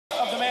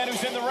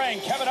is in the ring.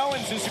 Kevin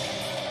Owens is...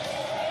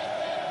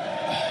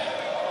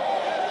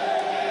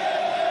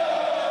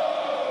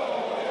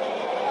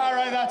 All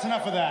right, that's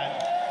enough of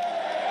that.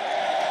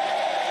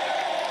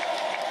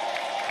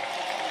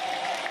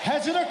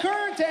 Has it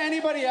occurred to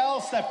anybody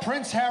else that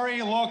Prince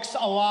Harry looks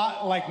a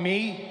lot like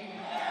me?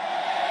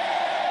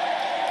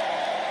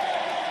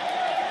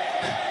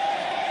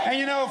 And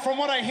you know, from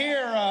what I hear,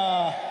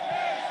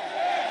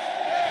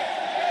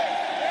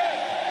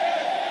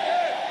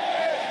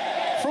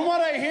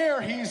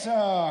 he's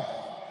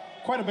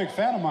quite a big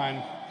fan of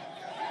mine.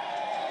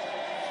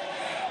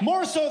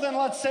 More so than,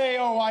 let's say,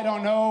 oh, I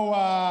don't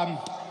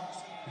know,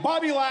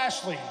 Bobby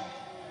Lashley.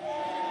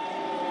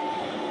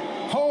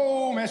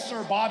 Oh,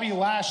 Mr. Bobby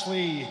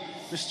Lashley,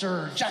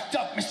 Mr. Jacked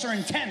Up, Mr.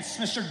 Intense,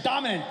 Mr.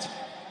 Dominant.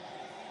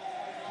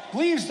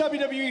 Leaves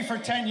WWE for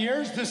 10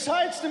 years,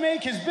 decides to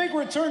make his big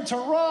return to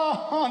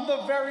Raw on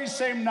the very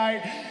same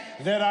night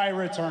that I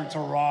return to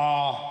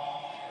Raw.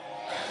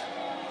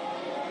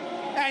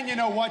 And you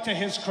know what? To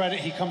his credit,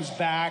 he comes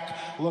back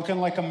looking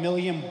like $1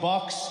 million.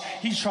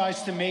 He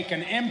tries to make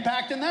an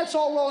impact, and that's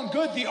all well and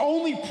good. The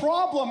only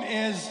problem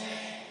is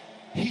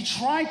he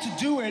tried to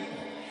do it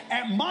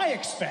at my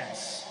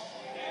expense.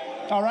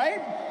 All right?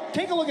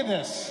 Take a look at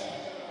this.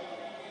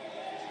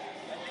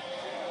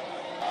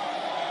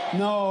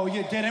 No,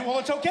 you didn't. Well,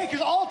 it's okay,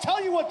 because I'll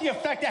tell you what the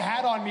effect it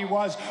had on me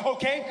was,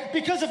 okay?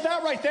 Because of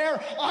that right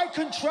there, I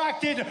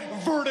contracted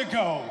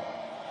vertigo.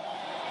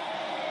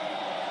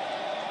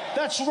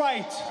 That's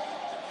right.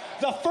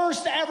 The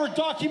first ever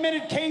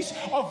documented case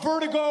of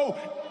vertigo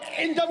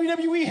in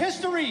WWE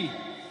history.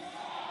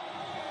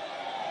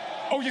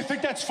 Oh, you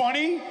think that's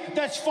funny?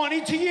 That's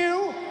funny to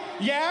you?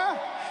 Yeah?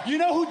 You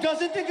know who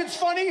doesn't think it's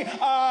funny?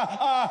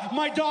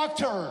 My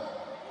doctor.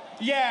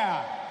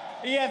 Yeah,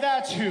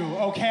 that's who,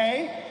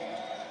 okay?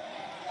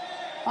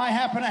 I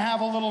happen to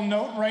have a little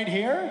note right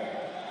here.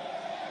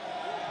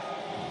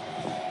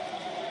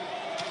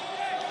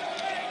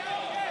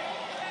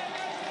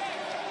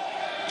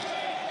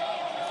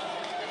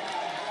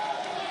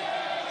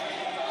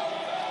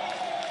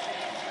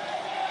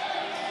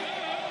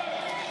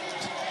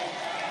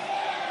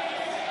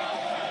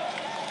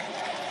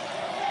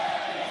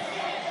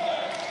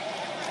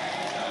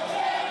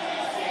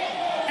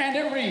 And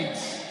it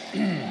reads,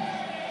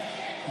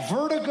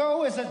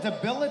 vertigo is a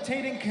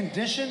debilitating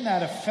condition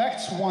that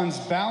affects one's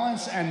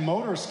balance and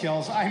motor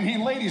skills. I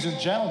mean, ladies and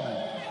gentlemen,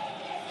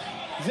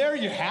 there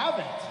you have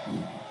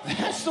it.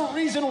 That's the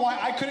reason why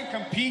I couldn't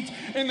compete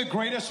in the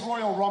greatest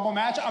Royal Rumble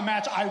match, a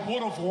match I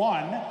would have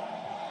won.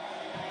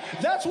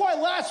 That's why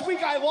last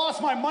week I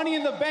lost my Money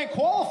in the Bank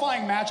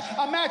qualifying match,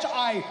 a match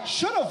I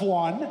should have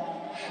won.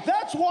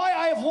 That's why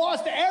I have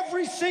lost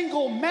every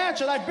single match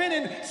that I've been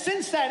in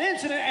since that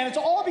incident, and it's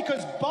all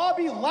because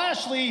Bobby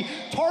Lashley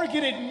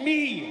targeted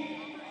me.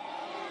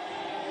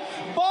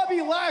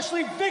 Bobby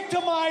Lashley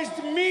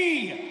victimized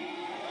me.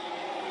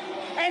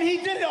 And he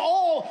did it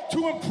all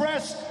to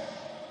impress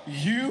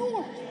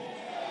you?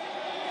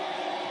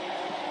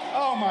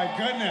 Oh my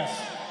goodness.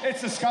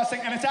 It's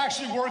disgusting, and it's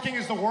actually working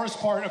is the worst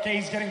part, okay?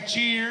 He's getting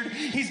cheered,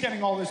 he's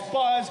getting all this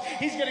buzz,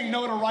 he's getting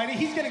notoriety,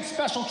 he's getting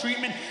special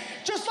treatment.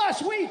 Just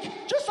last week,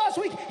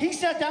 he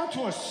sat down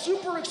to a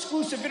super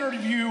exclusive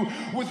interview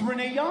with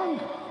Renee Young.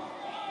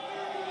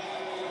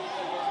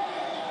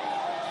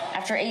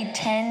 After a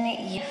 10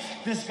 years...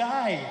 This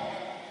guy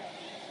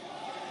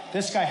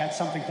had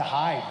something to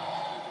hide.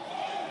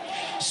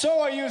 So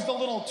I used a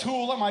little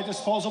tool at my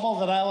disposal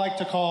that I like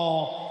to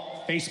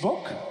call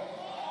Facebook.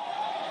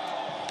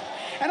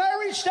 And I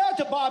reached out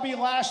to Bobby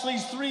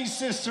Lashley's 3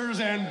 sisters,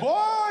 and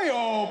boy,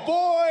 oh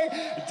boy,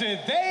 did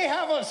they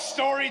have a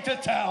story to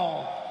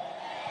tell.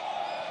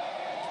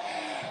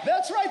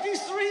 That's right,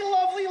 these 3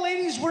 lovely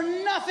ladies were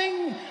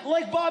nothing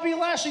like Bobby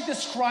Lashley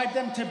described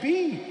them to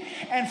be.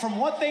 And from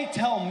what they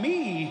tell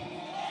me,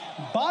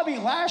 Bobby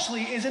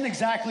Lashley isn't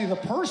exactly the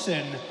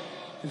person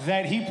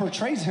that he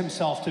portrays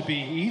himself to be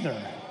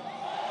either.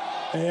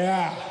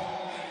 Yeah.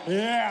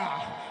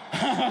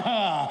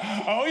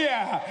 Oh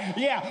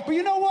yeah. But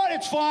you know what?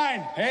 It's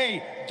fine.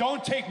 Hey,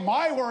 don't take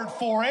my word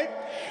for it.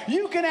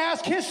 You can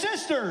ask his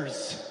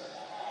sisters.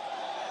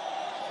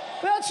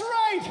 That's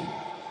right.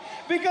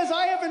 Because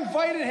I have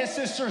invited his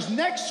sisters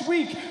next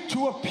week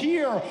to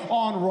appear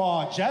on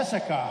Raw.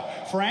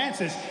 Jessica,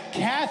 Francis,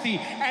 Kathy,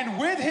 and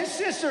with his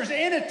sisters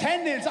in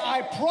attendance,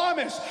 I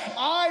promise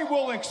I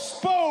will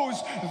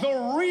expose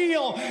the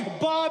real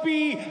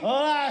Bobby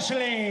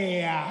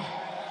Lashley.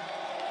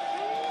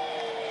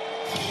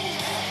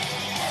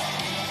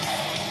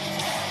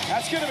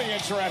 That's going to be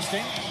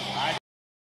interesting.